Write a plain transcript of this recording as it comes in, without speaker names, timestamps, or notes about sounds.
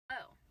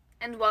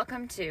And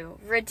welcome to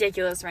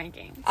Ridiculous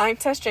Rankings. I'm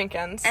Tess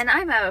Jenkins. And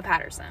I'm Emma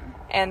Patterson.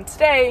 And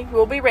today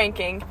we'll be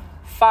ranking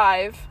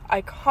 5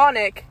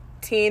 iconic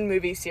teen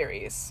movie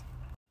series.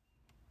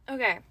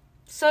 Okay,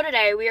 so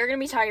today we are going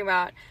to be talking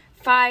about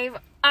 5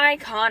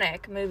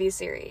 iconic movie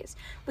series.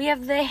 We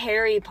have the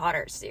Harry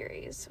Potter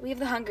series. We have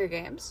the Hunger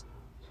Games.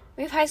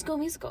 We have High School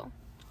Musical.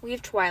 We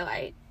have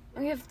Twilight.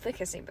 And we have The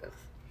Kissing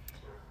Booth.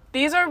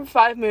 These are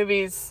 5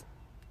 movies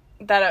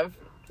that have...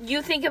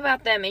 You think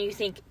about them and you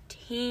think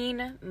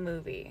teen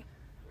movie.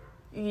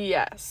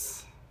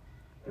 Yes.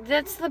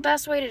 That's the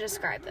best way to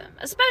describe them.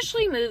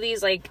 Especially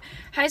movies like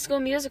High School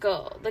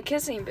Musical, The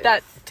Kissing Booth.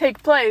 That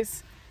take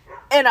place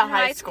in a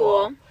high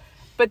school.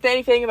 But then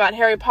you think about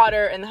Harry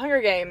Potter and the Hunger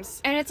Games.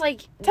 And it's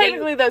like...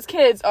 Technically, those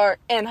kids are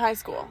in high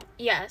school.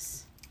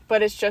 Yes.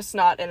 But it's just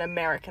not an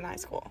American high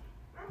school.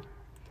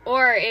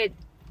 Or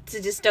it's a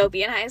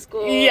dystopian high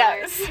school.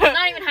 Yes. It's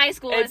not even high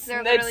school.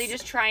 They're literally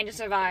just trying to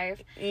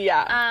survive.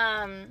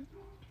 Yeah.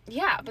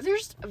 Yeah, but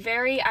there's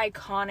very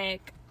iconic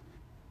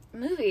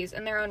movies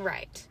in their own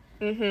right.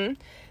 Mm-hmm.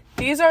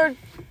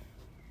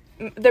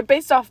 They're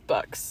based off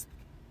books.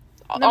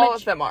 All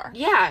of them are.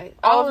 Yeah.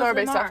 All of them are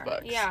based off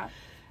books. Yeah.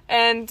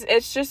 And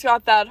it's just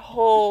got that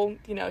whole,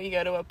 you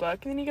go to a book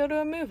and then you go to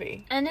a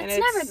movie. And it's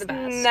never the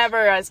best.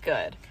 Never as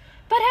good.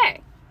 But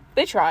hey.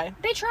 They try.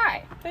 They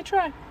try.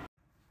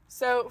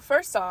 So,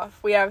 first off,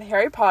 we have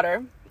Harry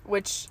Potter,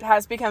 which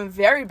has become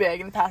very big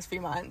in the past few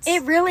months.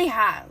 It really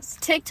has.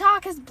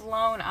 TikTok has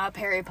blown up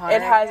Harry Potter.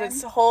 It has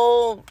its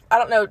whole,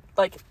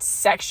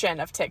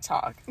 section of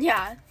TikTok.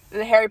 Yeah.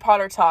 The Harry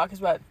Potter talk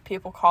is what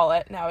people call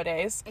it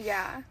nowadays.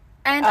 Yeah.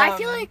 And I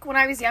feel like when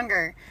I was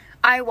younger,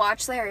 I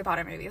watched the Harry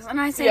Potter movies.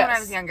 And I say when I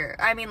was younger.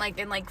 I mean,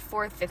 in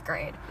 4th, 5th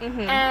grade.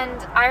 Mm-hmm.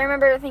 And I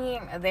remember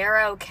thinking,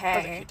 they're okay.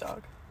 That's a cute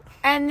dog.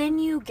 And then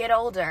you get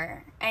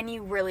older, and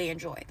you really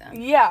enjoy them.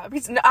 Yeah,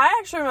 because I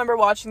actually remember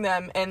watching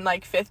them in,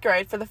 5th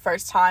grade for the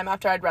first time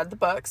after I'd read the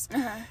books.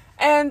 Uh-huh.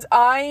 And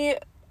I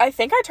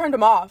think I turned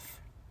them off.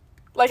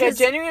 I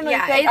genuinely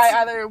think I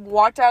either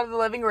walked out of the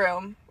living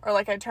room, or,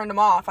 I turned them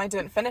off. I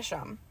didn't finish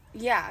them.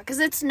 Yeah, because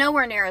it's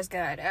nowhere near as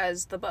good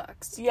as the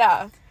books.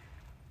 Yeah.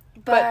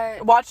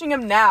 But watching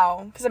them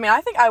now, because,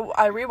 I think I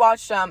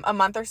rewatched them a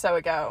month or so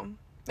ago.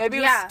 Maybe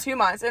it was 2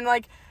 months. And,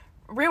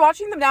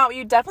 rewatching them now,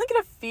 you definitely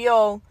get a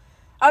feel...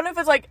 I don't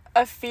know if it's,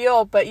 a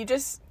feel, but you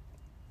just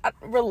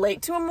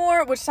relate to them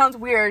more, which sounds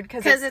weird,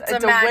 because it's a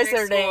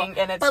wizarding,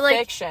 and it's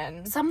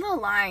fiction. Some of the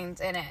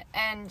lines in it,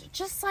 and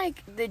just,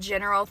 the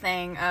general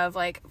thing of,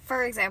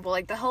 for example,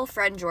 the whole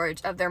Fred and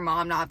George of their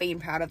mom not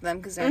being proud of them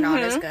because they're not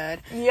as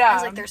good.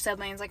 Yeah. As, their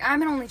siblings.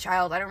 I'm an only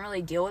child. I don't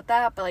really deal with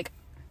that, but,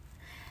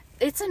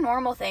 it's a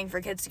normal thing for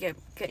kids to get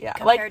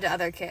compared to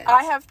other kids.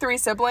 I have 3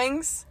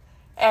 siblings,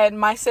 and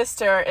my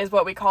sister is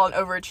what we call an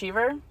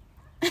overachiever.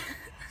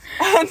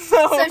 And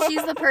so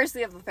she's the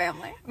Percy of the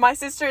family. My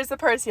sister is the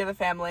Percy of the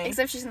family.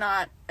 Except she's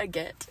not a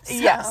Git. So.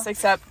 Yes,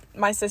 except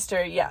my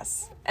sister,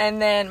 yes.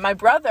 And then my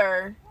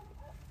brother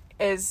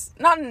is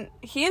not,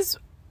 he's,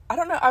 I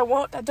don't know, I don't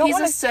want to say. He's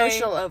a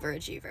social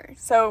overachiever.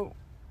 So,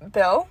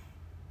 Bill?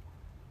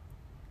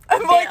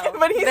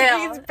 But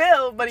he's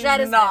Bill, but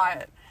he's not.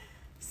 Bill.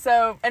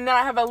 So, and then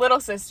I have a little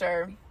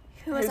sister.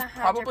 Who's 100%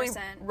 probably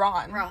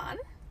Ron.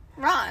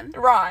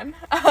 Ron.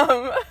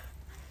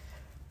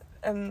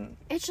 And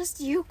it's just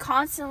you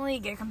constantly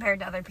get compared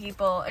to other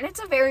people, and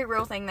it's a very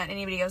real thing that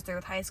anybody goes through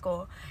with high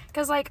school.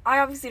 Because, I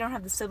obviously don't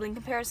have the sibling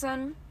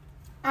comparison.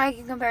 I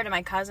can compare to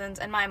my cousins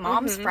and my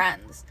mom's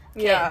friends,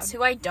 kids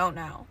who I don't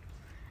know.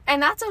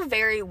 And that's a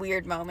very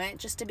weird moment,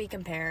 just to be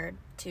compared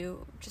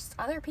to just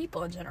other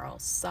people in general.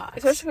 Sucks.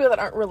 Especially people that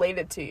aren't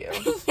related to you.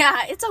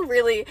 Yeah, it's a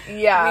really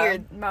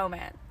weird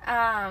moment.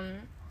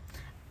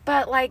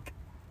 But,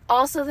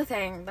 also, the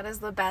thing that is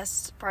the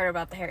best part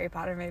about the Harry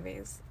Potter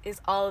movies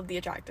is all of the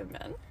attractive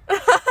men.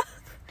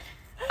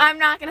 I'm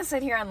not going to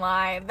sit here and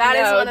lie. That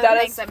is one of the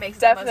things that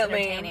makes it most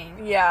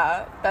entertaining.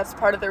 Yeah, that's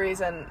part of the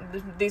reason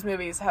these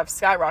movies have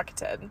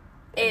skyrocketed.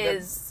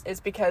 Is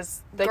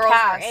because the girls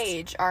cast... our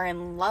age are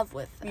in love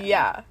with them.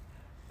 Yeah.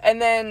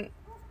 And then,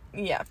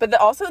 but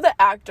also the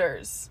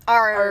actors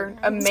are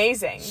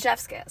amazing.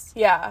 Chef's kiss.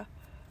 Yeah.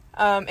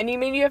 And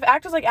you have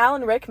actors like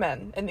Alan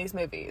Rickman in these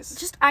movies.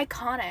 Just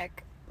iconic.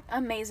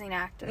 Amazing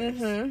actors.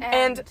 Mm-hmm.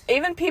 And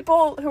even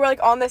people who were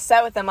on the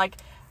set with them,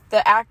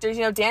 the actors,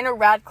 Daniel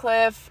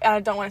Radcliffe, and I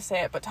don't want to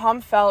say it, but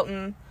Tom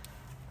Felton,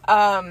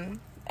 and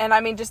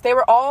they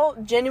were all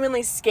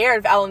genuinely scared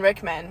of Alan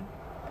Rickman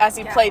as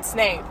he played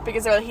Snape,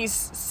 because they're he's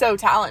so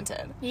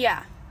talented.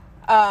 Yeah.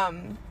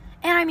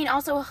 And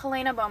also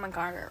Helena Bonham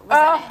Carter was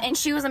in it, and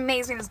she was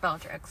amazing as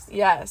Bellatrix.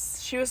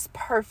 Yes, she was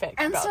perfect.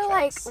 And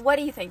Bellatrix. so, what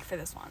do you think for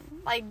this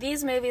one?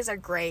 These movies are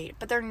great,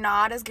 but they're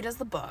not as good as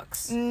the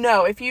books.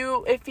 No, if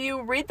you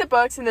read the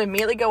books and then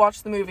immediately go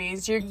watch the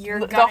movies, you're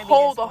the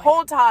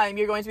whole time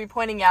you're going to be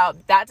pointing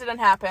out that didn't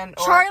happen.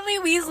 Or Charlie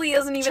Weasley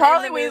isn't even.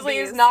 Charlie in the Weasley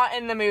movies. is not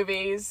in the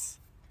movies,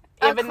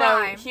 even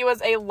though he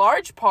was a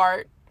large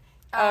part.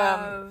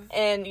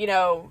 And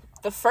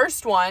the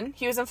first one,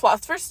 he was in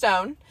Philosopher's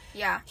Stone.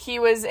 Yeah. He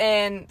was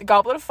in The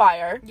Goblet of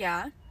Fire.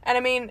 Yeah. And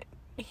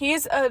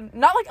he's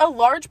not like a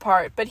large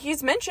part, but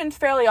he's mentioned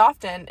fairly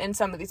often in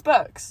some of these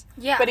books.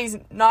 Yeah. But he's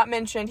not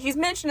mentioned. He's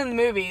mentioned in the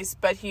movies,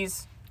 but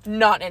he's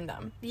not in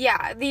them.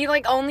 Yeah, the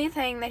like only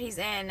thing that he's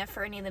in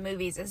for any of the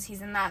movies is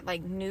he's in that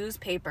like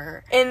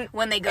newspaper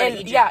when they go to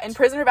Egypt. Yeah, in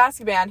Prisoner of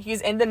Azkaban,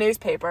 he's in the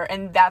newspaper,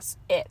 and that's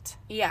it.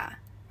 Yeah,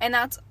 and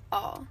that's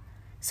all.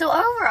 So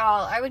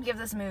overall, I would give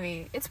this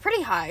movie, it's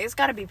pretty high. It's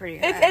got to be pretty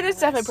high. It is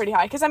definitely pretty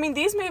high, because I mean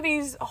these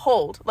movies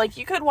hold. Like,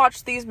 you could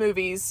watch these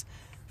movies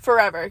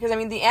forever, because I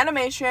mean the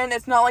animation,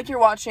 it's not like you're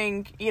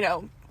watching, you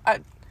know,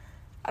 I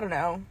don't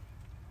know,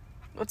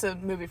 what's a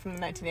movie from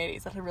the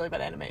 1980s that had really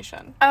bad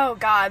animation? Oh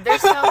god, there's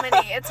so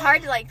many. It's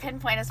hard to like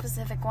pinpoint a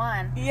specific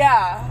one.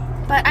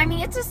 Yeah. But I mean,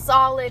 it's a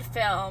solid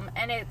film,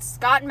 and it's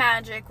got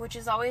magic, which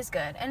is always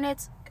good, and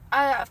it's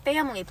a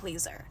family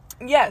pleaser.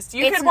 Yes,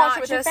 you could watch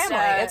it with your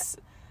family. It's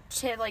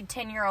like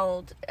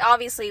 10-year-old.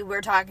 Obviously, we're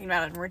talking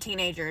about it and we're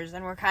teenagers,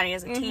 and we're kind of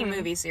as a teen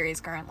movie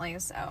series currently,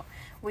 so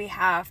we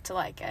have to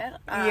like it.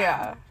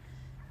 Yeah.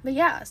 But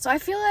yeah, so I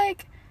feel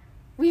like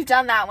we've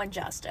done that one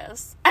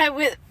justice.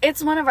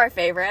 It's one of our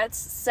favorites,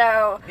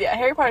 so yeah,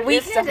 Harry Potter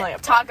is definitely up there. We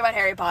could talk about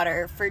Harry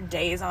Potter for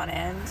days on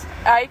end.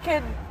 I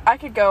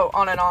could go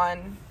on and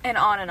on. And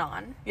on and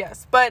on.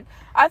 Yes, but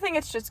I think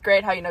it's just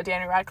great how, you know,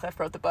 Daniel Radcliffe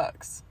wrote the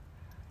books.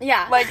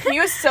 Yeah. Like, he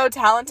was so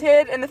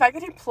talented, and the fact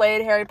that he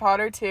played Harry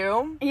Potter,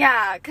 too.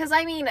 Yeah, because,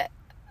 I mean,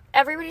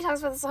 everybody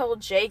talks about this whole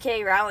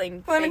J.K.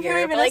 Rowling figure. I mean, who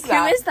even is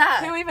that? Who is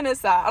that? Who even is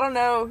that? I don't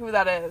know who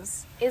that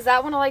is. Is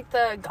that one of, like,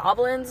 the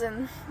goblins?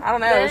 And I don't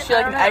know. Is she,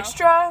 like, an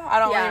extra? I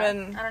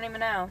don't even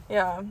know.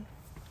 Yeah.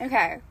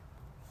 Okay.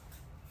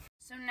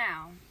 So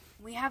now,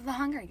 we have The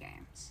Hunger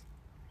Games.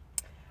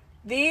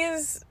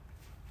 These,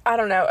 I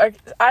don't know.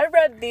 I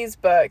read these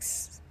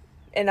books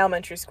in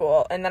elementary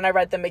school, and then I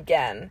read them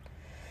again.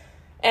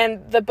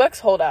 And the books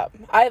hold up.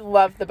 I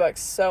love the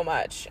books so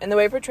much. And the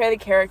way they portray the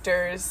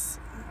characters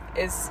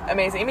is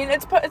amazing. I mean,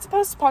 it's a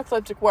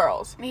post-apocalyptic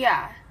world.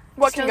 Yeah.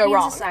 What can go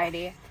wrong?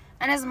 Society.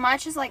 And as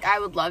much as, like, I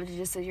would love to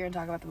just sit here and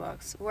talk about the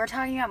books, we're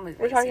talking about movies.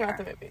 We're talking about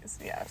the movies,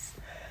 yes.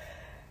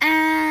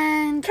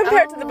 And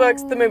compared to the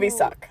books, the movies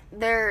suck.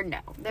 They're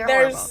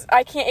horrible.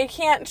 You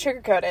can't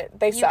sugarcoat it.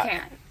 They suck. You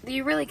can't.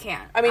 You really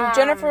can't. I mean,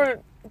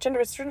 Jennifer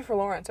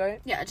Lawrence, right?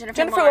 Yeah,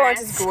 Jennifer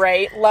Lawrence is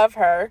great. Love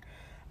her.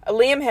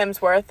 Liam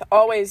Hemsworth,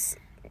 always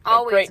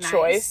a great nice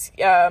choice.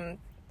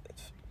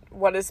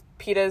 What is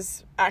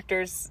PETA's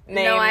actor's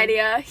name? No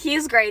idea.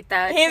 He's great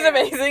though. He's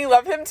amazing.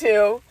 Love him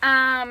too.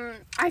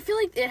 I feel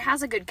like it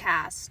has a good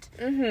cast.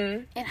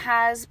 Mm-hmm. It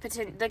has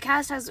the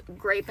cast has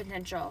great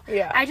potential.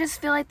 Yeah. I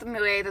just feel like the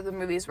way that the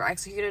movies were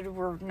executed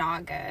were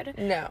not good.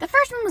 No. The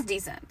first one was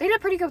decent. They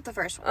did pretty good with the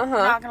first one. I'm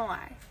not gonna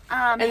lie.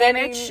 And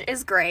Haymitch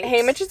is great.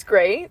 Haymitch is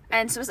great.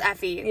 And so is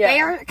Effie. Yeah. They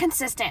are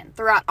consistent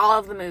throughout all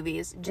of the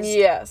movies.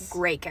 Just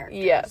great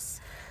characters.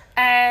 Yes.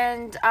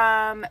 And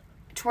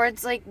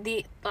towards like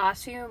the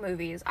last few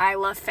movies, I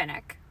love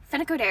Finnick.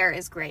 Finnick Odair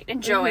is great.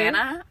 And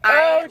Joanna.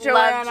 I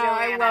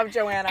love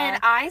Joanna. And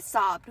I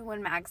sobbed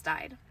when Mags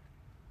died.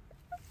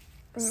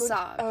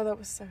 Sobbed. Oh, that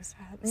was so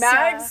sad.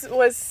 Mags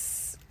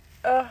was...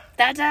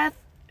 that death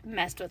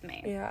messed with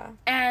me. Yeah.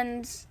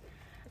 And...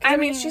 I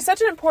mean, she's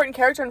such an important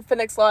character in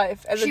Finnick's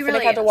life, as if Finnick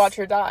really had to watch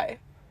her die.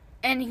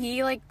 And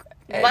he, like,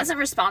 wasn't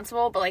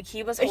responsible, but, like,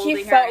 he was holding her.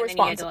 He felt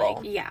responsible.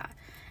 And then he had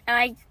to,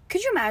 like, And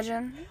could you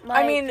imagine?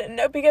 Like, I mean,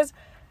 no, because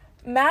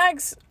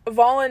Mags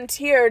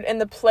volunteered in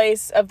the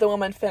place of the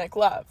woman Finnick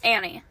loved.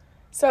 Annie.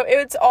 So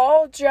it's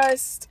all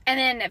just... And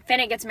then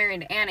Finnick gets married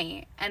to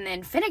Annie, and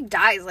then Finnick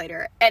dies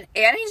later, and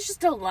Annie's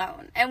just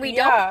alone. And we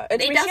don't... Yeah,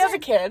 she has a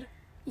kid.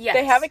 Yes.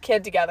 They have a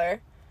kid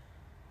together.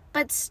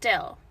 But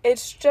still.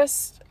 It's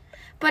just...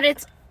 But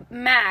it's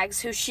Mags,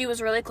 who she was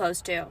really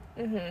close to,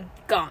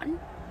 gone.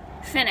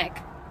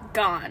 Finnick,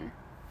 gone.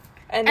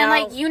 And now,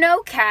 like, you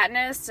know,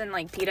 Katniss and,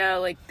 like, PETA,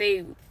 like,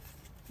 they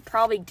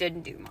probably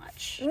didn't do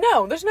much.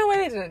 No, there's no way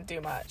they didn't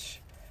do much.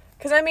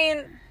 Because, I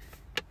mean,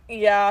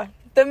 yeah,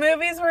 the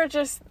movies were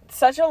just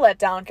such a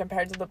letdown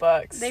compared to the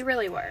books. They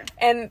really were.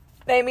 And,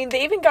 they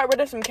even got rid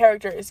of some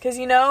characters. Because,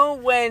 you know,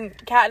 when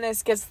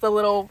Katniss gets the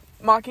little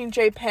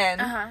Mockingjay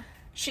pen...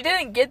 She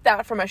didn't get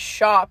that from a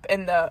shop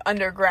in the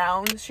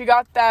underground. She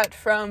got that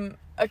from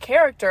a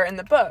character in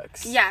the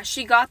books. Yeah,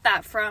 she got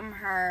that from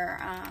her...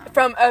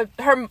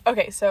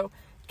 Okay, so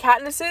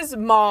Katniss's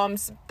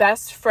mom's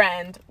best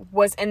friend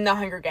was in the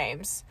Hunger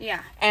Games.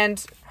 Yeah.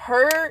 And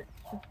her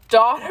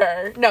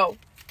daughter... No.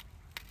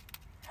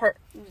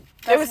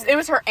 It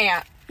was her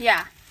aunt.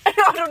 Yeah.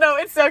 I don't know.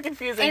 It's so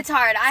confusing. It's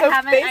hard. I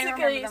remember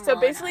them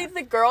basically,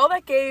 the girl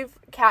that gave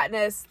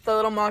Katniss the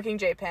little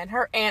Mockingjay pen,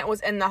 her aunt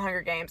was in the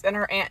Hunger Games, and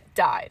her aunt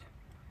died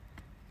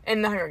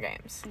in the Hunger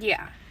Games.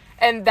 Yeah.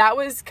 And that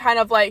was kind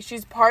of like,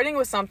 she's parting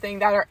with something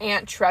that her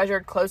aunt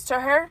treasured close to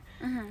her,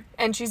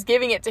 and she's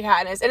giving it to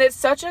Katniss. And it's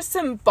such a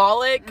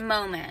symbolic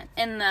moment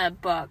in the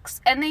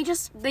books. And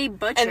they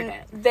butchered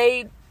it.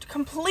 They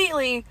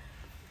completely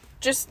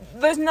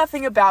there's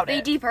nothing about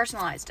it. They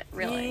depersonalized it,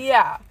 really.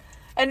 Yeah.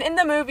 And in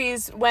the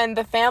movies, when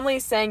the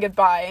family's saying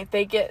goodbye,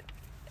 they get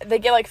they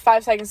get, like,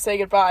 5 seconds to say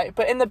goodbye.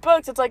 But in the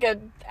books, it's, like,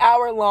 an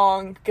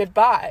hour-long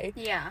goodbye.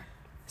 Yeah.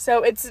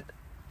 So it's...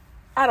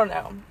 I don't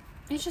know.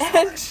 It's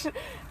just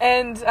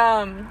and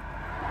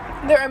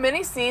there are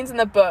many scenes in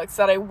the books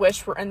that I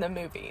wish were in the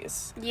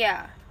movies.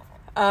 Yeah.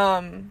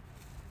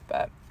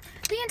 But...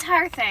 The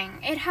entire thing,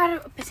 it had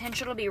a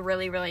potential to be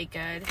really, really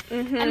good.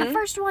 Mm-hmm. And the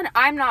first one,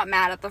 I'm not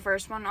mad at the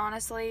first one,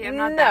 honestly. I'm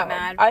not that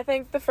mad. I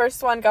think the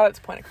first one got its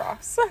point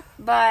across.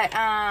 But,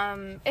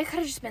 it could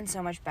have just been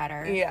so much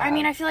better. Yeah. I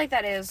mean, I feel like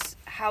that is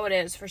how it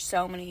is for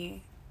so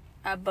many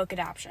book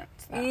adaptations.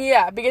 Though.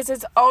 Yeah, because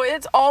it's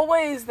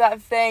always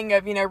that thing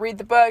of, read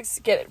the books,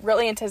 get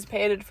really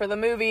anticipated for the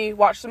movie,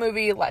 watch the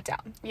movie, let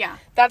down. Yeah.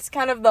 That's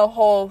kind of the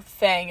whole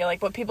thing,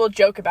 like, what people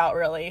joke about,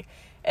 really.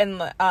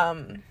 And,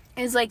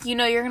 is like,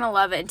 you're gonna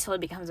love it until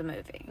it becomes a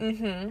movie.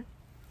 Mm-hmm.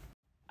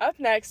 Up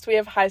next, we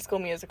have High School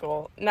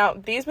Musical. Now,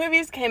 these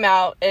movies came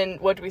out in,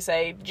 what did we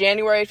say,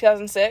 January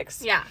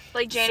 2006? Yeah,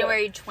 like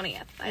January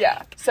 20th, I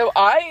think. So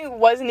I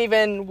wasn't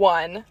even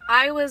 1.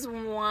 I was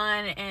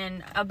 1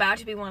 and about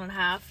to be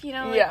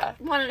 1.5, like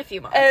 1 in a few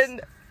months.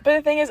 But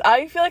the thing is,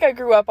 I feel like I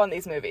grew up on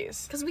these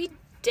movies. Because we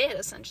did,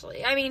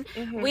 essentially. I mean,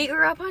 we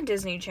grew up on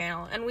Disney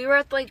Channel, and we were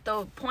at, like,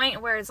 the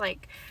point where it's,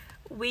 like,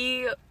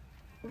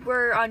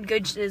 we're on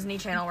good Disney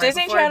Channel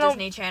Disney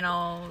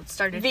Channel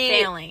started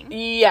failing.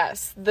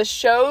 Yes. The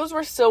shows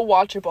were still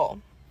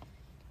watchable.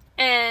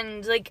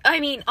 And, like, I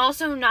mean,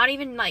 also not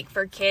even, like,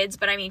 for kids,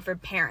 but I mean for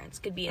parents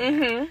could be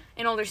in there.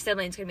 And older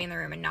siblings could be in the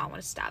room and not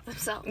want to stab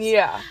themselves.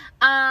 Yeah.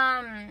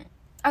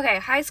 Okay,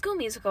 High School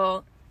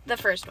Musical, the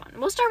first one.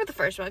 We'll start with the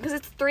first one, because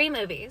it's 3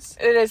 movies.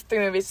 It is 3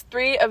 movies.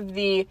 3 of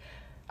the...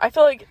 I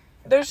feel like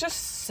they're just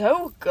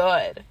so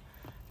good.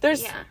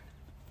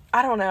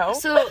 I don't know.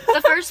 So,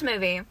 the first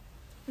movie...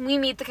 We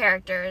meet the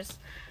characters.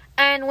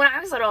 And when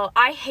I was little,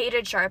 I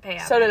hated Sharpay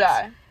Evans. So did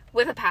I.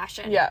 With a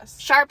passion. Yes.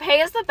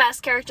 Sharpay is the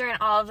best character in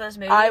all of those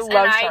movies. I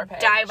love Sharpay. I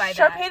die by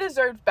that. Sharpay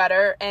deserved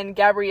better, and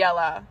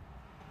Gabriella,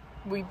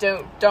 we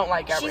don't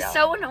like Gabriella. She's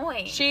so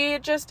annoying.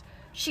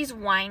 She's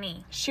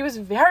whiny. She was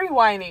very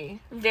whiny.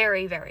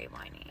 Very, very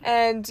whiny.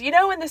 And,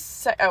 in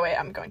this... oh, wait,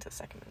 I'm going to the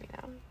second movie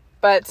now.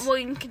 But... Well,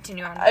 you can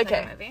continue on with the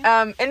second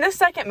movie. In the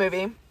second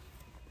movie,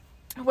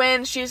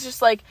 when she's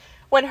just, like...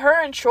 When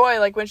her and Troy,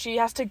 like, when she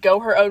has to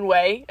go her own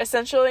way,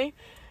 essentially,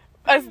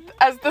 as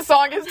the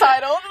song is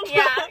titled.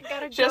 Yeah,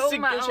 gotta go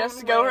she has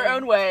to go her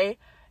own way.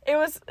 It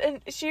was,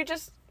 and she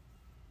just,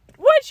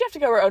 why did she have to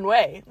go her own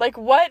way? Like,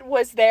 what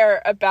was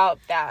there about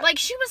that? Like,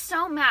 she was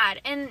so mad,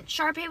 and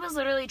Sharpay was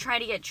literally trying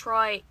to get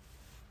Troy.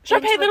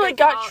 Sharpay literally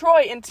got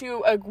Troy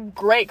into a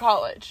great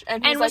college.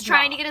 And was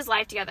trying to get his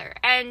life together.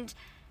 And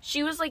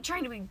she was, like,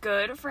 trying to be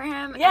good for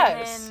him.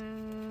 Yes. And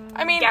then...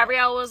 I mean...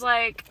 Gabrielle was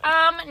like,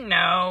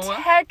 no.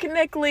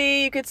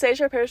 Technically, you could say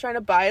Sharpay was trying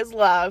to buy his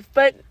love,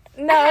 but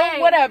no,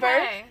 whatever.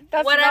 Hey,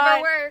 that's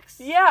whatever works.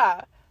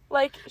 Yeah.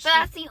 Like... But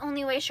that's the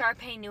only way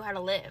Sharpay knew how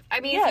to live. I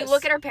mean, yes. if you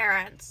look at her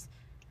parents...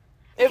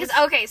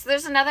 Okay, so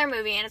there's another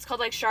movie, and it's called,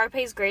 like,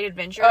 Sharpay's Great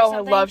Adventure or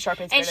something. I love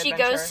Sharpay's Great Adventure. And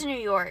she goes to New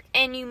York,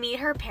 and you meet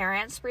her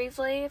parents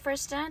briefly for a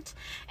stint,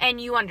 and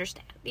you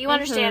understand. You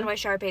understand why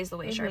Sharpay's the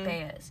way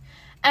Sharpay is.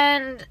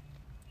 And...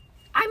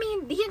 I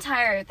mean, the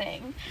entire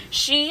thing.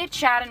 She,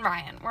 Chad, and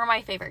Ryan were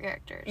my favorite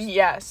characters.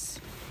 Yes.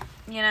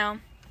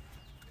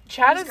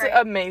 Chad is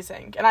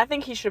amazing, and I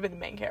think he should have been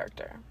the main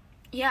character.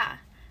 Yeah.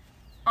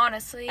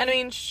 Honestly. I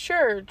mean,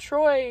 sure,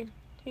 Troy,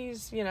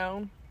 he's,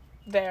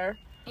 there.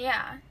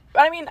 Yeah.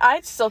 But I mean, I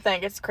still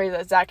think it's crazy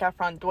that Zac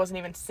Efron wasn't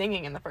even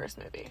singing in the first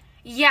movie.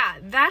 Yeah,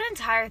 that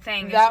entire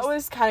thing. That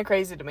was kind of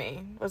crazy to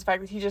me, was the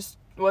fact that he just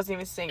wasn't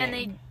even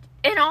singing.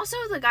 And also,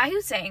 the guy who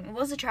sang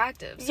was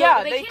attractive. So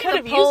yeah, they could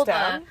have used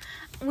him.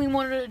 We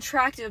wanted an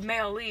attractive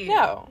male lead.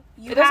 No,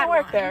 it doesn't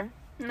work there.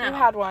 No. You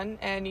had one,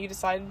 and you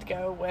decided to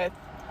go with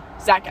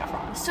Zac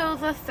Efron. So,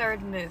 the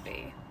third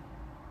movie.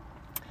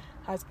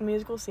 High School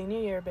Musical senior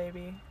year,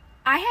 baby.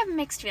 I have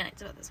mixed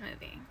feelings about this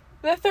movie.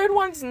 The third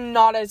one's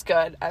not as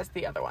good as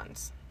the other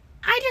ones.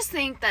 I just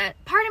think that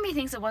part of me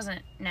thinks it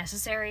wasn't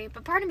necessary,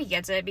 but part of me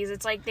gets it because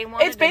it's like they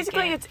wanted. It's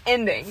basically its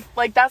ending.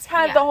 Like that's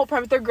kind of the whole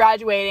premise. They're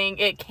graduating.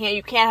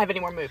 You can't have any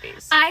more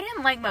movies. I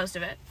didn't like most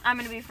of it. I'm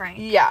gonna be frank.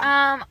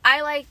 Yeah.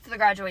 I liked the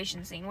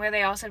graduation scene where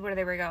they all said where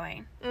they were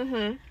going.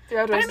 Mm-hmm.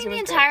 But I mean the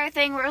entire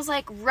thing where it was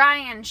like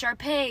Ryan,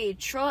 Sharpay,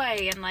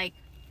 Troy, and like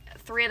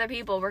 3 other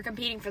people were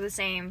competing for the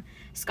same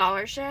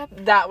scholarship.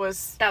 That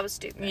was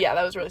stupid. Yeah,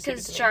 that was really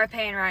stupid. Because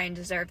Sharpay and Ryan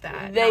deserved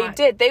that. They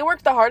did. They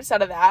worked the hardest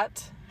out of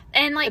that.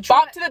 And like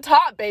bop to the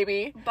top,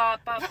 baby.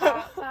 Bop, bop,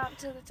 bop, bop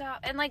to the top.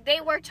 And like they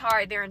worked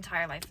hard their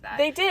entire life for that.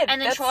 They did. And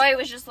then Troy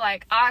was just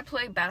like, I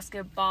play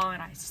basketball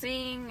and I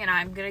sing and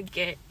I'm gonna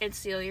get and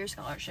steal your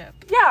scholarship.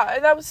 Yeah,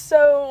 that was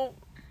so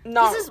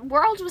not. Because his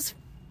world was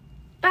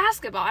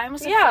basketball. I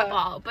almost said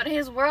football, but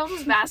his world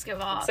was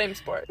basketball. Same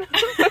sport.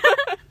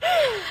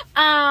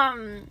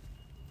 And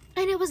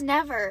it was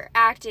never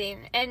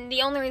acting. And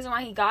the only reason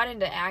why he got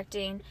into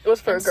acting was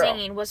for a girl.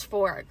 Singing was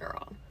for a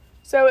girl.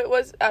 So it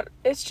was.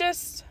 It's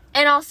just.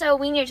 And also,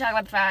 we need to talk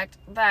about the fact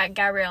that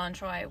Gabrielle and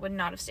Troy would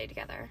not have stayed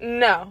together.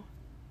 No.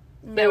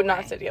 They would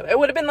not stay together. It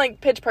would have been, like,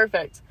 pitch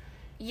perfect.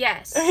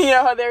 Yes. You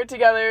know how they were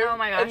together? Oh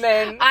my gosh. And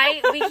then...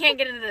 we can't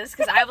get into this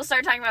because I will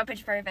start talking about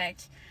Pitch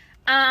Perfect.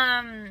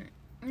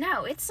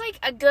 No, it's like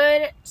a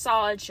good,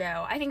 solid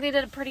show. I think they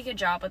did a pretty good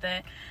job with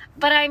it.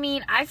 But I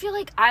mean, I feel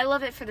like I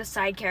love it for the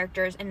side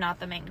characters and not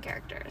the main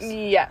characters.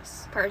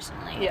 Yes.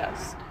 Personally.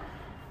 Yes.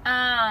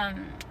 I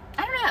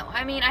don't know.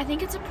 I mean, I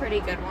think it's a pretty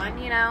good one,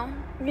 you know?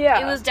 Yeah.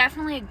 It was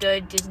definitely a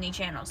good Disney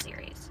Channel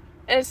series.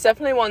 And it's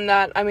definitely one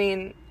that, I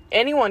mean,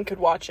 anyone could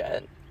watch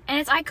it. And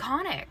it's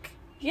iconic.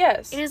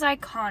 Yes. It is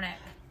iconic.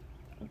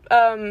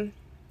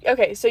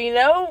 Okay, so you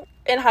know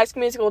in High School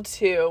Musical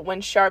 2,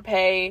 when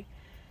Sharpay...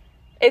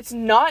 It's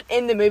not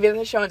in the movie that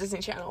they show on Disney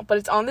Channel, but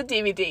it's on the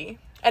DVD.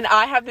 And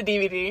I have the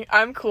DVD.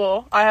 I'm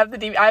cool. I have the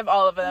DVD. I have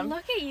all of them.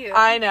 Look at you.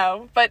 I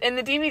know. But in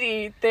the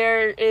DVD,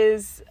 there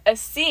is a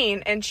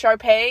scene, and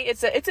Sharpay,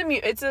 it's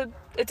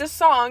a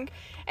song,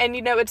 and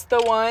you know, it's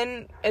the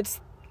one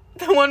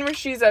where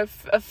she's a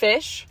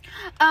fish.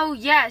 Oh,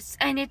 yes,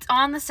 and it's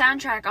on the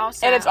soundtrack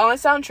also. And it's on the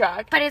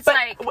soundtrack. But it's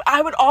like...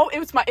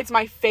 It's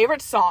my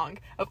favorite song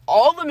of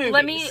all the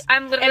movies.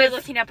 I'm literally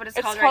looking up what it's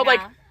called right now. It's called,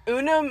 like,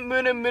 Una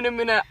Muna Muna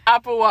Muna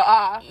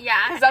Apua'a. Yeah.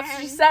 Because that's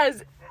what she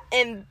says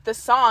in the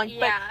song.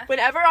 Yeah. But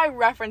whenever I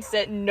referenced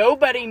it,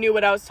 nobody knew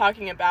what I was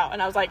talking about.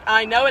 And I was like,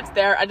 I know it's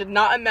there. I did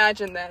not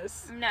imagine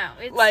this. No,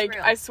 it's like,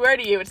 real. I swear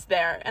to you, it's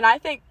there. And I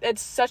think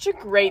it's such a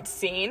great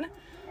scene.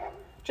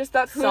 Just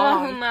that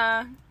song.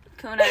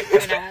 Kuna.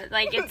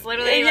 Like, it's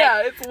literally,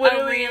 it's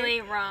literally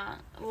a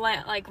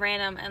really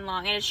random and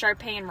long. And it's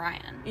Sharpay and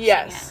Ryan.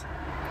 Yes.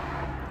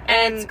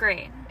 And it's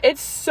great.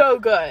 It's so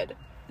good.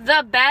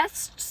 The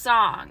best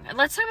song.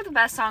 Let's talk about the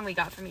best song we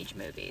got from each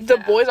movie. The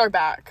Boys Are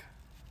Back.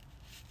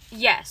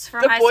 Yes,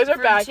 from The Boys Are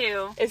Back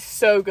 2. Is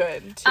so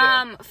good too.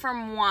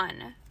 From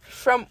 1.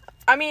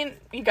 I mean,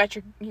 you got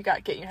Get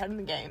Your Head in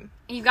the Game.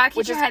 You got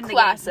Get Your Head in the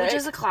Game, which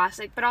is a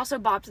classic, but also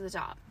Bop to the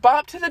Top.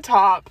 Bop to the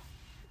Top.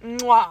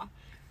 Mwah.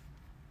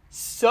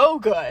 So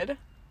good.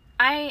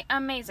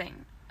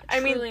 Amazing.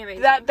 I mean,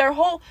 amazing. that their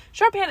whole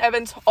Sharpay and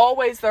Evans,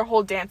 always their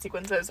whole dance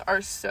sequences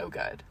are so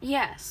good.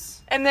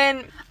 Yes. And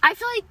then I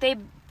feel like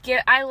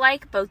I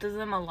like both of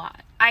them a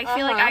lot. I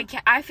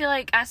feel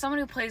like as someone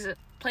who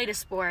played a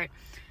sport,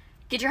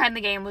 Get Your Head in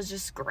the Game was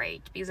just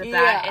great because of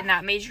that, and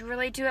that made you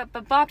relate to it.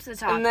 But Bop to the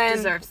Top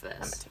deserves this. I'm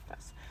gonna take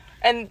this.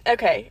 And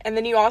okay, and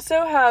then you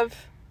also have.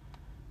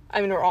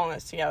 I mean, we're all in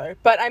this together,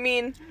 but I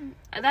mean,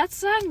 that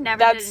song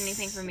never did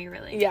anything for me,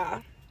 really.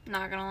 Yeah.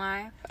 Not gonna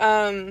lie.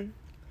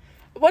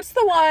 What's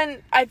the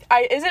one?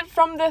 Is it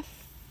from the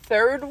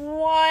third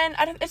one?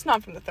 It's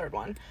not from the third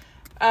one.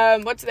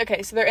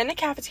 Okay, so they're in the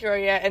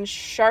cafeteria and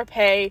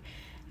Sharpay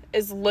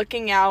is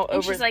looking out and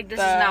over. She's like, "This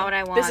is not what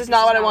I want. This is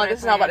not what I want. This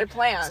is not what I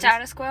planned."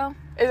 Status Quo.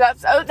 Is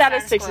that? Oh, that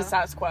is Six to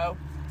Status Quo.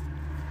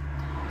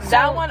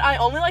 That one I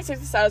only like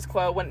Six to Status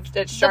Quo when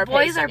it's Sharpay. The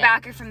Boys Are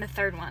Back are from the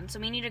third one, so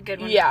we need a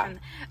good one. Yeah.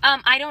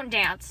 I Don't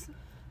Dance.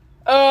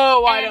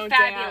 Oh, I Don't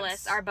Dance. And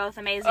Fabulous are both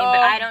amazing, but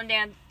I Don't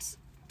Dance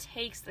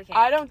takes the cake.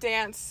 I Don't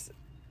Dance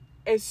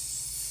is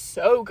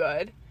so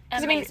good.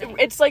 Amazing. I mean,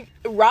 it's like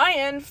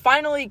Ryan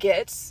finally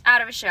gets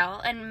out of a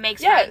shell and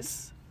makes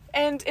friends.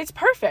 And it's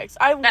perfect.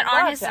 I love that.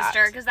 On his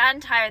sister, because that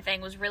entire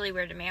thing was really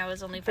weird to me. I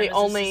was only friends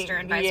with his sister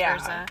and vice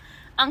versa.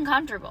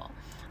 Uncomfortable.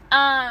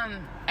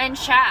 And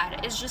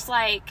Chad is just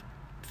like,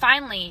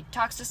 finally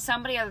talks to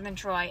somebody other than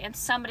Troy and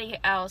somebody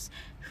else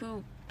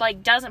who,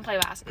 like, doesn't play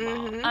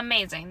basketball. Mm-hmm.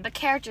 Amazing. The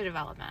character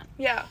development.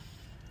 Yeah.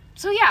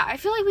 So, yeah, I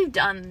feel like we've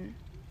done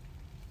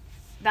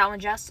that one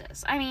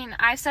justice. I mean,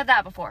 I've said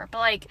that before, but,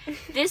 like,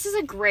 this is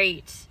a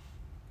great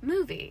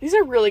movie. These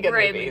are really good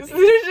movies.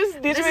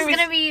 This is going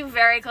to be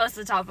very close to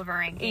the top of our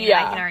ranking.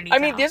 Yeah. I can already tell.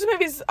 I mean, these are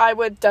movies I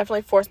would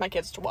definitely force my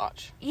kids to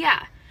watch.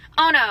 Yeah.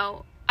 Oh,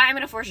 no. I'm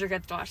going to force your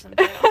kids to watch them,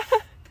 too.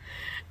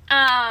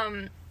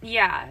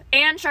 Yeah.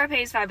 And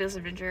Sharpay's Fabulous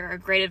Adventure, or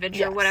Great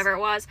Adventure, whatever it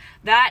was.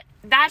 That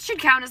should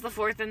count as the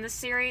fourth in this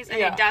series, and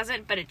it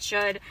doesn't, but it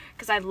should,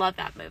 because I love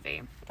that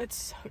movie. It's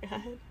so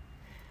good.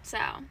 So,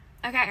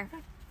 okay.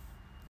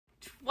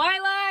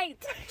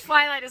 Twilight!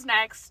 Twilight is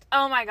next.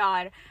 Oh my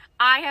god.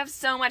 I have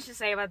so much to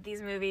say about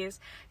these movies,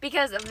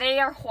 because they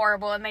are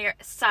horrible, and they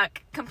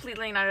suck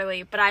completely and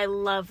utterly, but I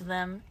love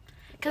them.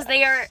 Because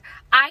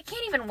I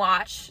can't even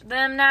watch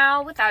them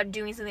now without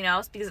doing something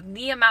else because of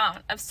the amount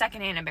of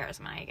secondhand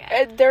embarrassment I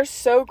get. They're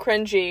so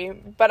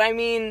cringy, but I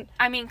mean,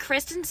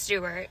 Kristen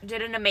Stewart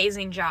did an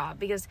amazing job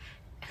because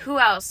who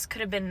else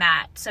could have been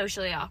that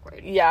socially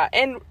awkward? Yeah,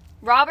 and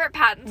Robert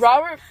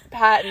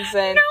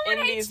Pattinson. No one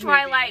hates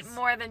Twilight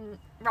more than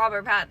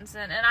Robert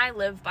Pattinson, and I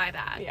live by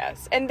that.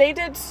 Yes, and they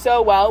did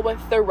so well with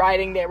the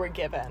writing they were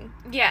given.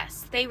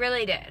 Yes, they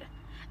really did.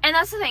 And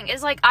that's the thing,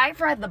 is, like,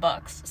 I've read the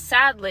books.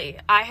 Sadly,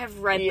 I have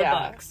read the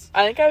books.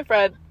 I think I've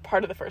read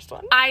part of the first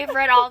one. I've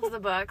read all of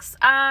the books.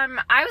 I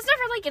was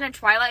never, like, in a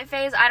Twilight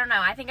phase. I don't know.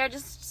 I think I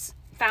just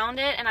found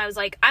it, and I was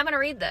like, I'm gonna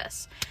read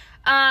this.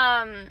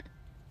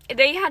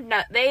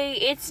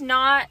 It's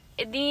not,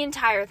 the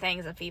entire thing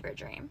is a fever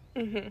dream.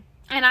 Mm-hmm.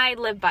 And I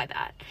live by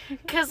that.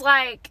 Because,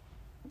 like,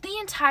 the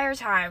entire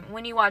time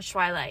when you watch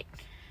Twilight,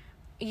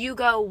 you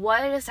go,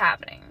 what is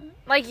happening?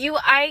 Like,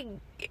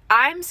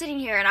 I'm sitting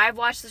here and I've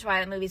watched the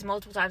Twilight movies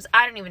multiple times.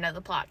 I don't even know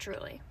the plot,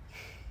 truly.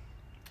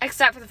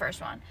 Except for the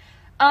first one.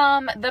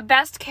 The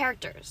best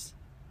characters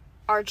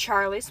are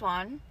Charlie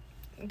Swan.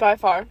 By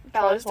far.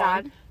 Bella's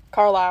dad.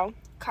 Carlisle.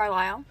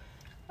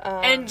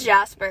 And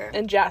Jasper.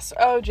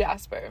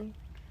 Jasper.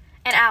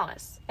 And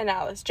Alice.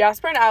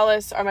 Jasper and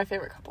Alice are my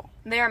favorite couple.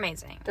 They're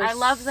amazing. I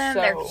love them.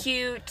 They're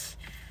cute.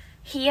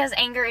 He has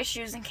anger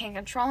issues and can't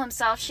control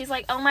himself. She's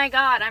like, oh my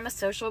god, I'm a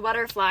social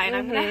butterfly and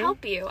I'm going to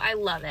help you. I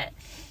love it.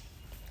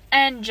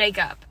 And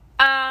Jacob.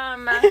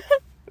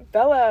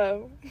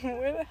 Bella,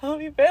 where the hell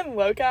have you been,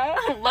 Loca?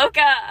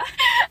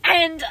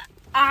 And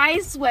I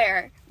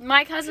swear,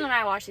 my cousin and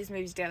I watch these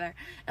movies together.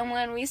 And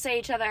when we say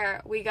each other,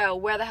 we go,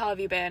 where the hell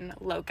have you been,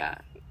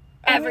 Loca?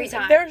 Every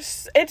time.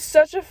 It's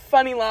such a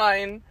funny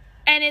line.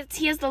 And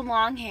he has the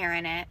long hair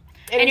in it.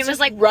 And it was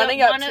like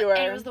running up to her.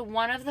 And it was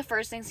one of the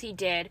first things he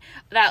did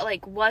that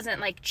like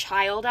wasn't like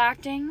child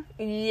acting.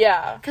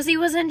 Yeah. Because he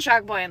was in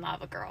Shark Boy and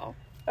Lava Girl.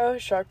 Oh,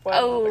 Shark Boy.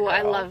 Oh,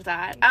 I love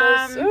that.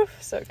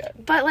 So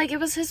good. But like it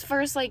was his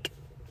first like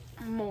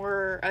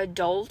more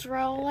adult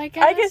role, I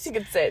guess. I guess you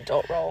could say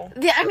adult role.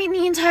 The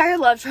entire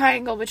love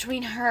triangle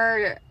between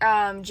her,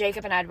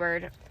 Jacob and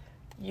Edward.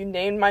 You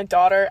named my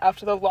daughter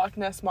after the Loch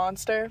Ness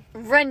Monster.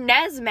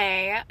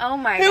 Renesmee. Oh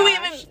my gosh. Who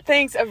even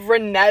thinks of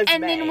Renesmee?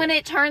 And then when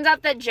it turns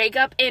out that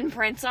Jacob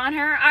imprints on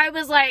her, I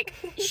was like,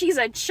 she's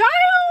a child?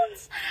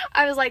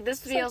 I was like,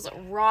 this feels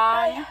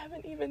wrong. I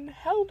haven't even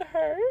held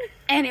her.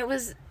 And it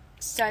was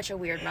such a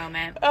weird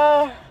moment.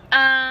 Oh.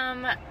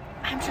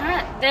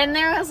 Then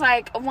there was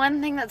like, one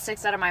thing that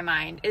sticks out of my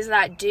mind is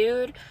that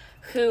dude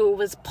who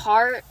was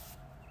part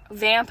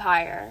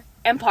vampire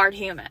and part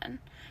human.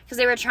 Because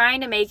they were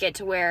trying to make it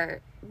to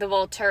where the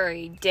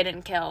Volturi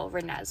didn't kill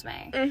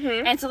Renesmee.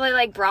 Mm-hmm. And so they,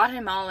 like, brought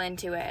him all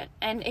into it.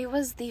 And it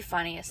was the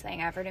funniest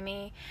thing ever to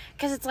me.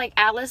 Because it's like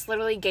Alice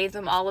literally gave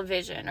them all a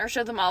vision. Or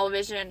showed them all a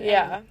vision.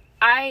 Yeah.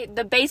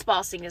 The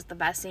baseball scene is the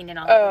best scene in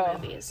all the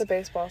movies. The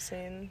baseball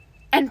scene.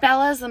 And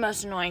Bella is the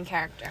most annoying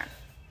character.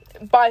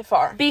 By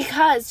far.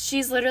 Because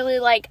she's literally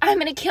like, I'm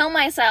gonna kill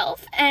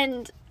myself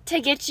and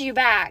to get you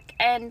back.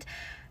 And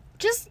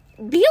just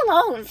be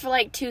alone for,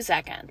 like, 2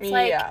 seconds.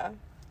 Like, yeah.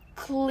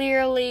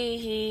 Clearly,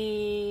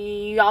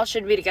 y'all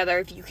should be together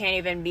if you can't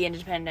even be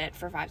independent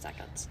for 5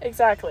 seconds.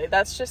 Exactly.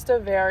 That's just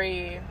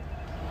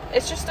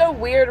it's just a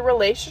weird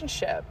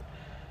relationship.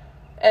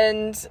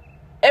 And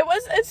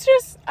it's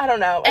just, I don't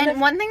know.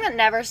 And one thing that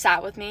never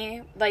sat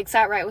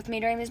right with me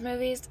during these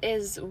movies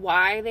is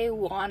why they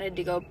wanted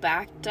to go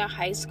back to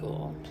high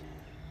school.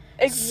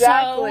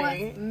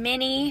 Exactly. So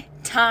many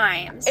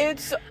times.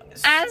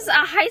 As a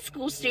high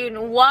school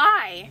student,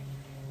 why?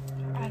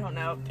 I don't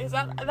know. Because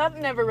that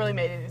never really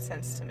made any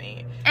sense to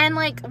me. And,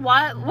 like,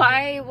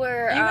 why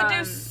were... You could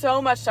do so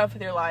much stuff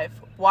with your life.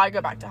 Why go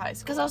back to high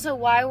school? Because also,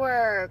 why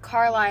were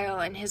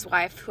Carlisle and his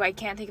wife, who I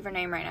can't think of her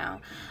name right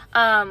now,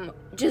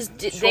 she's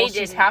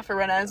half a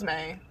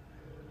Renesmee.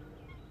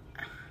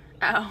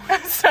 Oh.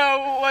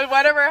 So,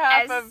 whatever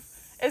half of...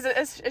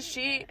 Is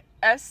she...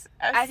 I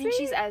think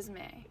she's Esme.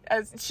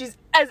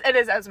 It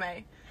is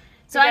Esme.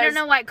 So I don't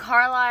know why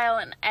Carlisle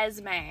and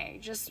Esme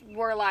just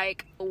were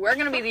like, we're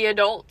gonna be the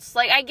adults.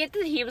 Like, I get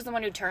that he was the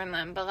one who turned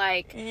them, but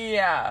like...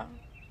 Yeah.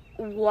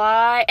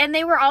 Why? And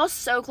they were all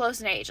so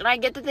close in age. And I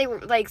get that they were,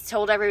 like,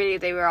 told everybody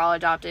they were all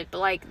adopted, but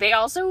like, they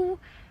also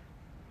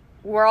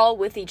were all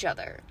with each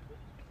other.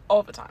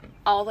 All the time.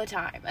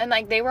 And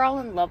like, they were all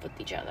in love with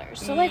each other.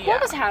 So like,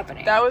 what was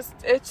happening? That was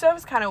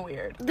kind of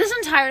weird. This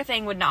entire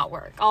thing would not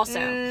work, also.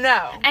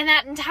 No. And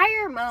that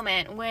entire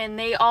moment when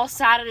they all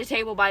sat at a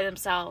table by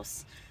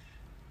themselves...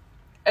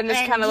 And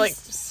just kind of, like,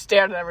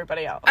 stared at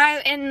everybody else.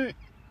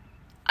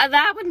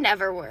 That would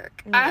never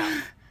work.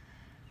 No.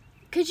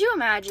 Could you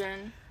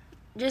imagine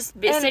just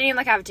sitting in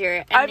the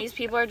cafeteria and these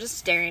people are just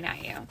staring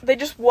at you? They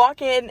just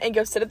walk in and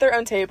go sit at their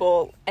own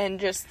table and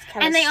just kind of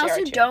stare at you. And they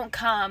also don't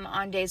come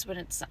on days when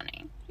it's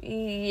sunny.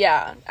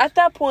 Yeah. At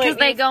that point, because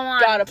they go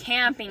on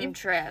camping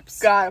trips.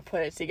 Gotta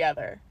put it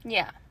together.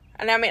 Yeah.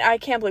 And I mean, I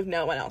can't believe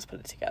no one else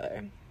put it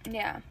together.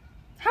 Yeah.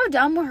 How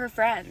dumb were her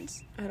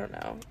friends? I don't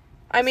know.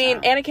 I mean,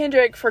 Anna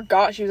Kendrick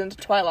forgot she was into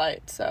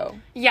Twilight, so...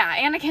 Yeah,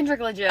 Anna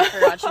Kendrick legit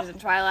forgot she was in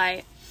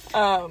Twilight.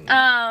 Oh,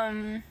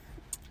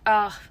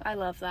 I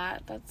love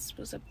that. That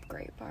was a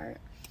great part.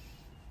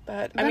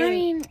 But I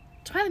mean,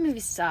 Twilight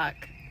movies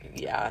suck.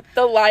 Yeah.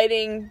 The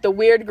lighting, the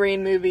weird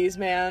green movies,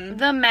 man.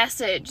 The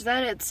message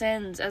that it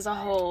sends as a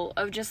whole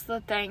of just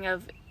the thing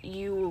of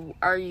you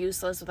are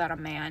useless without a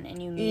man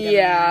and you need a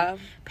man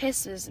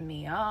pisses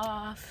me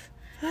off.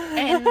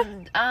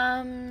 And,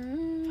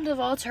 the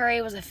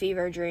Volturi was a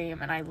fever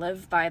dream, and I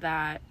live by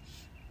that.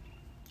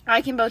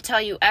 I can both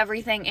tell you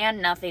everything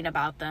and nothing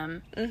about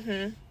them.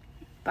 Mm-hmm.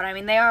 But, I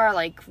mean, they are,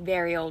 like,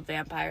 very old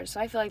vampires,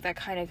 so I feel like that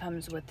kind of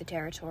comes with the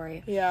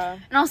territory. Yeah.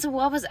 And also,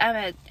 what was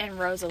Emmett and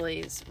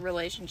Rosalie's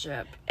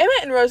relationship?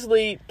 Emmett and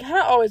Rosalie kind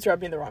of always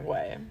rubbed me the wrong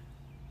way.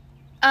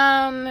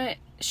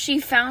 She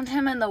found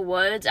him in the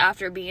woods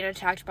after being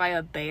attacked by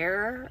a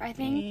bear, I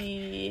think.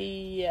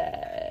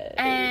 Yes.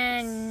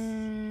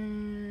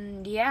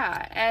 And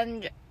Yeah,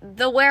 and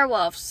the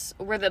werewolves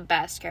were the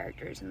best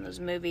characters in those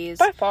movies.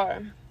 By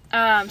far.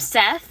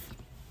 Seth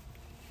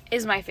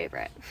is my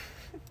favorite.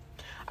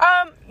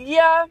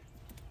 Yeah.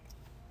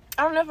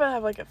 I don't know if I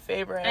have, like, a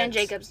favorite. And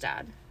Jacob's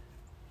dad.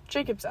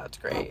 Jacob's dad's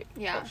great.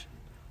 Yeah.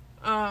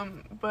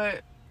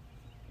 But...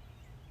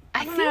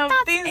 I think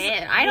that's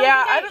it. I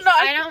don't know.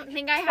 I don't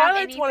think I have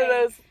anything. One of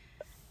those,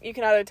 you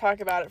can either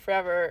talk about it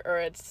forever, or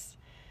it's...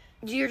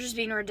 You're just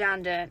being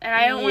redundant. And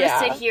I don't want to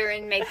sit here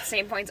and make the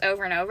same points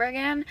over and over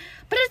again.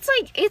 But it's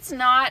like, it's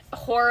not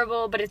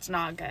horrible, but it's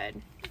not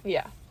good.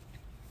 Yeah.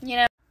 You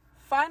know?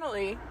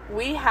 Finally,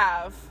 we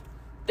have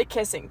the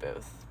kissing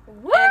booth.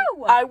 Woo!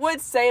 And I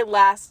would say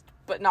last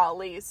but not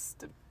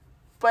least.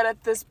 But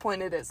at this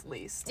point, it is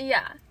least.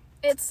 Yeah.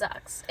 It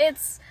sucks.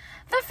 It's...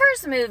 The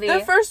first movie.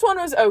 The first one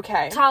was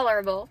okay.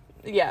 Tolerable.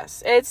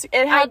 Yes. It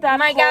had that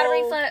my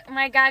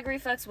gag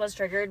reflex was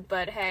triggered,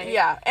 but hey.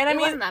 Yeah. And I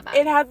mean, wasn't that bad.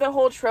 It had the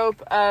whole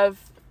trope of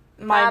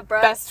my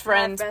best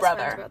friend's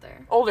brother.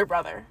 Older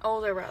brother.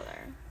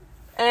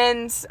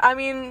 And, I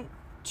mean,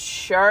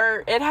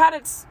 sure. It had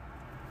its...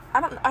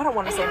 I don't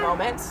want to say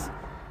moments.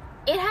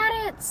 It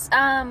had its,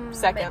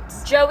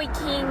 seconds. Joey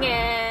King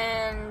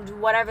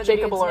and whatever the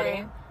Jacob dude's Elordi.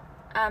 name.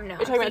 No. You're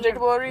talking about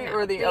Jacob Elordi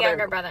or the other?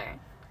 younger brother.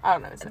 I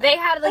don't know his name. They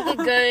had, like,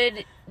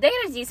 they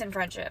had a decent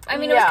friendship. I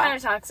mean, it was kind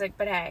of toxic,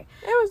 but hey.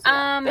 It was,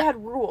 they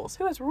had rules.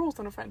 Who has rules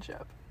in a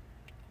friendship?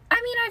 I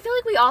mean, I feel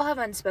like we all have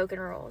unspoken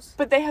rules.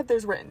 But they had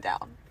theirs written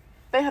down.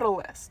 They had a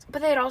list.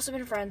 But they had also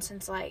been friends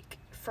since, like,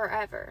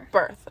 forever.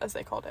 Birth, as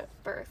they called it.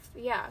 Birth,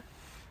 yeah.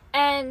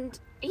 And,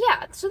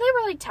 yeah, so they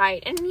were, like,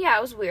 tight. And, yeah,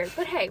 it was weird.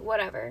 But hey,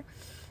 whatever.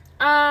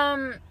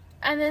 And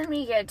then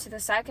we get to the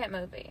second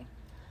movie.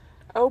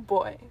 Oh,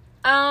 boy.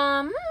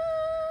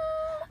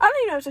 I don't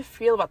even know what to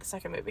feel about the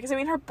second movie. Because, I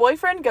mean, her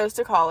boyfriend goes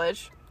to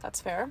college. That's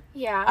fair.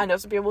 Yeah. I know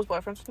some people's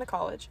boyfriends from the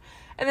college.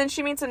 And then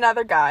she meets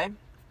another guy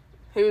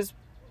who's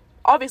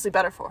obviously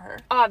better for her.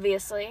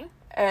 Obviously.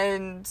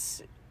 And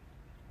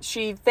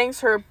she thinks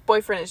her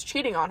boyfriend is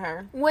cheating on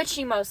her. Which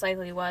he most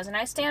likely was, and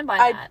I stand by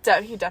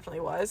that. He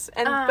definitely was.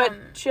 And but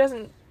she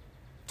doesn't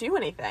do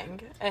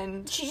anything.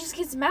 And she just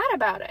gets mad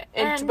about it.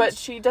 But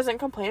she doesn't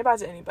complain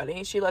about it to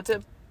anybody. She lets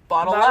it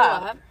bottle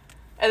up.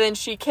 And then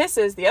she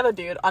kisses the other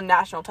dude on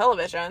national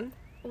television.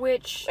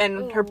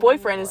 Her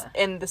boyfriend is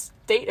in the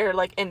state, or,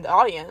 like, in the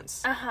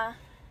audience. Uh-huh.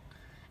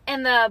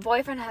 And the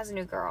boyfriend has a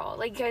new girl.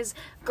 Like, his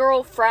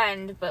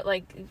girlfriend, but,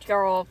 like,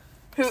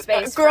 who's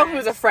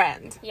a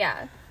friend.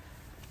 Yeah.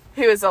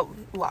 Who is a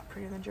lot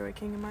prettier than Joey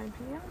King, in my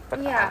opinion.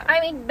 But, yeah.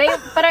 I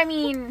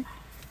mean,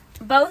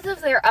 both of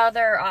their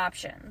other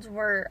options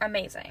were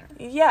amazing.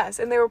 Yes,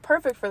 and they were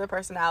perfect for their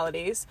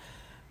personalities.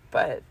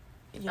 But...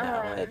 You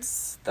know,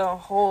 it's the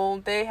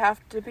whole, they have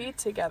to be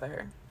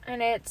together.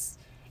 And it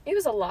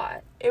was a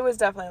lot. It was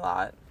definitely a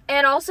lot.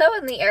 And also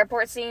in the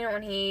airport scene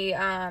when he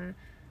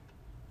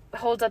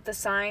holds up the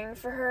sign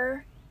for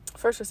her.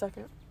 First or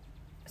second?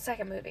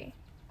 Second movie.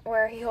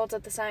 Where he holds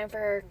up the sign for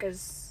her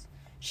because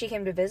she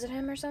came to visit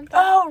him or something.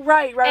 Oh,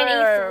 right. And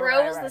he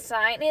throws the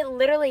sign. It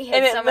literally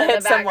hits someone in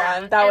the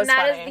background. That was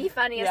funny. That is the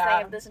funniest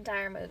thing of this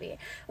entire movie.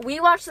 We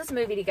watched this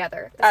movie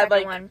together. The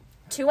second one.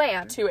 2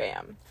 a.m. 2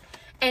 a.m.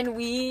 And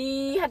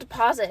we had to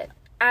pause it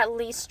at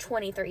least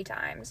 23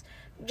 times.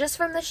 Just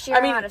from the sheer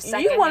amount of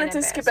second. You wanted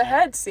to skip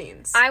ahead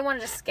scenes. I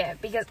wanted to skip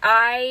because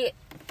I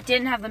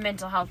didn't have the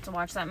mental health to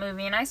watch that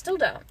movie, and I still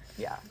don't.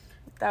 Yeah.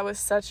 That was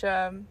such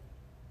a...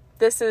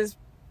 This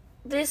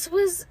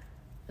was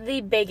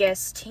the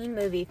biggest teen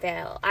movie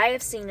fail I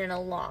have seen in a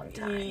long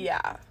time.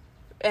 Yeah.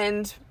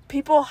 And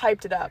people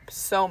hyped it up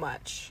so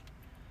much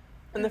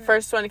when the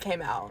first one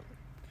came out.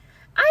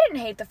 I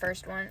didn't hate the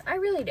first one. I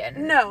really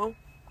didn't. No.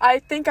 I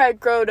think I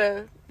grew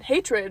to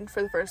hatred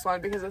for the first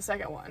one because of the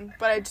second one.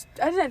 But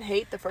I didn't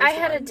hate the first one. I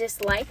had a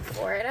dislike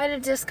for it. I had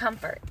a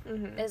discomfort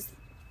is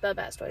the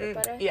best way to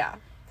put it. Yeah.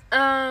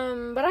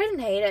 But I didn't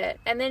hate it.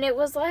 And then it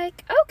was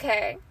like,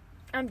 okay,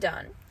 I'm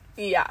done.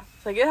 Yeah.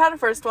 Like, it had a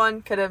first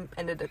one, could have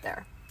ended it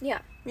there. Yeah.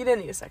 You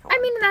didn't need a second one.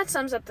 I mean, that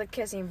sums up the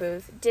kissing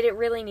booth. Did it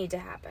really need to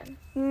happen?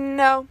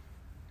 No.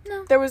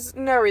 No. There was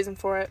no reason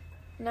for it.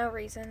 No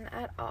reason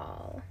at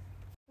all.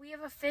 We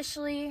have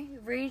officially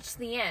reached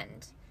the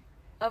end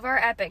of our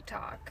epic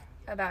talk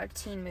about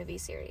teen movie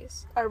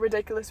series. Our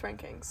ridiculous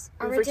rankings.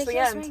 We've reached the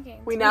end.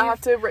 We now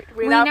have to rank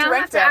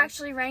to them.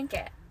 actually rank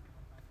it.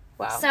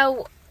 Wow.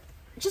 So,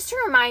 just to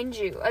remind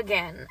you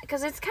again,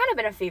 because it's kind of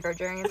been a fever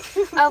dream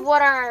of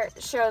what our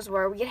shows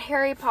were. We had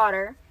Harry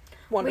Potter.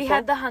 Wonderful. We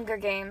had The Hunger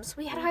Games.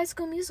 We had High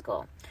School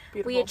Musical.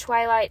 Beautiful. We had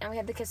Twilight, and we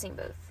had The Kissing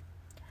Booth.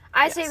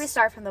 I say we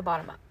start from the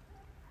bottom up.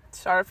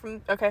 Start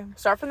from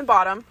the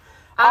bottom.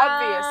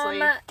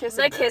 Obviously,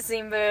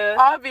 Kissing Booth.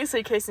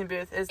 Obviously, Kissing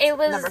Booth is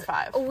number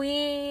 5.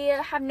 We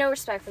have no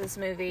respect for this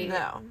movie.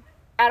 No.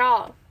 At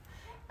all.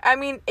 I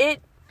mean,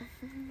 it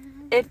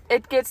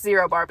gets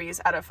 0 Barbies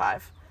out of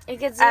 5. It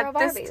gets 0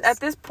 Barbies. At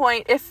this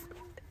point, if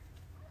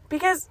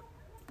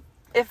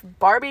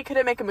Barbie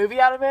couldn't make a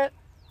movie out of it,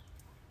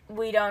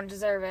 we don't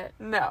deserve it.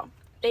 No.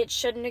 It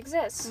shouldn't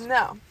exist.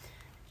 No.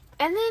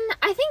 And then,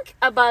 I think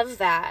above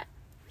that,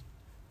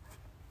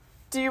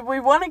 Do we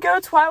want to go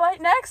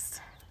Twilight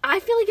next? I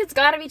feel like it's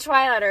got to be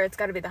Twilight or it's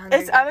got to be the Hunger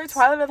Games. It's either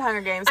Twilight or the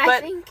Hunger Games.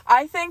 But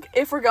I think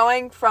if we're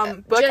going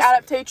from book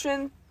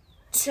adaptation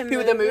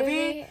to the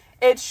movie,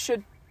 it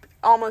should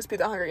almost be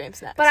the Hunger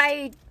Games next.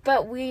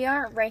 But we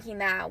aren't ranking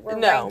that.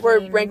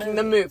 We're ranking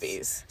the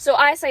movies. So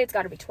I say it's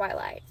got to be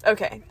Twilight.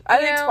 Okay. I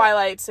think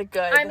Twilight's a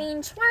good... I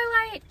mean,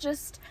 Twilight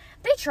just...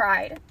 They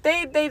tried.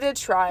 They did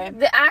try.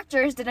 The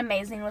actors did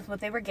amazing with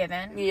what they were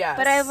given. Yes.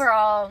 But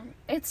overall,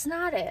 it's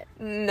not it.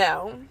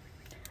 No.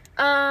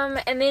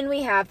 And then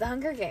we have the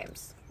Hunger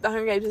Games. The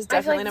Hunger Games is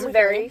definitely number 3.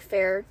 Very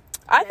fair.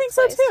 I think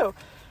so too.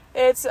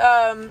 It's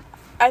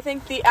I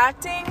think the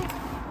acting,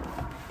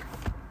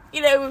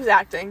 it was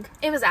acting.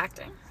 It was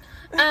acting.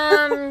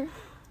 Finnick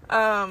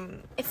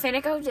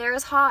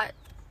Odair's hot.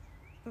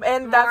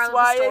 And that's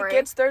why it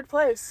gets 3rd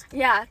place.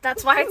 Yeah,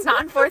 that's why it's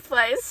not in 4th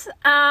place.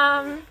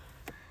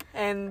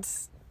 And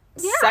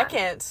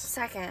second.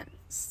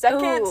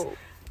 Ooh.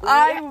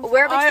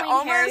 We're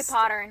between Harry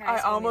Potter and High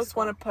School I almost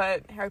Musical. want to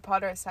put Harry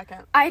Potter as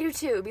second. I do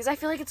too, because I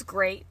feel like it's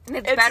great. And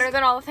it's better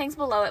than all the things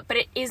below it, but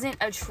it isn't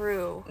a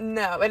true...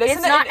 No, it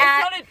isn't.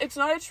 It's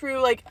not a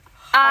true, like,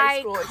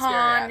 high school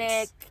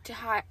experience.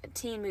 Iconic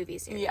teen movie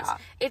series. Yeah.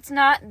 It's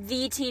not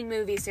the teen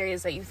movie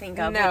series that you think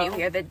of when you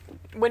hear the...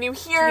 When you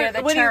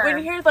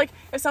hear, like,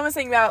 if someone's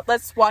saying about,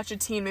 let's watch a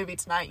teen movie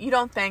tonight, you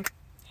don't think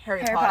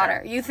Harry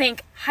Potter. You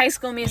think High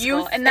School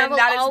Musical, and that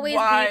will always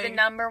be the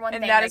number one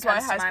thing that comes to my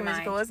mind. And that is why High School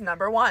Musical is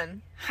number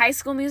 1. High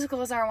School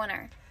Musical is our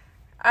winner.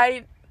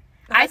 I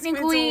think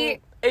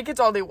it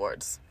gets all the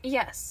awards.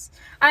 Yes.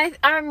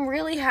 I'm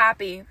really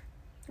happy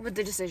with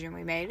the decision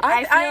we made.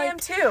 I am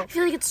too. I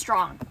feel like it's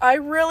strong. I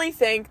really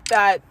think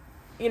that,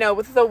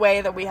 with the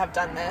way that we have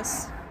done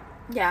this.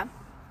 Yeah.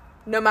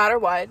 No matter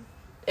what,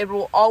 it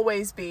will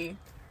always be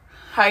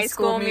High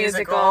School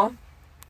Musical.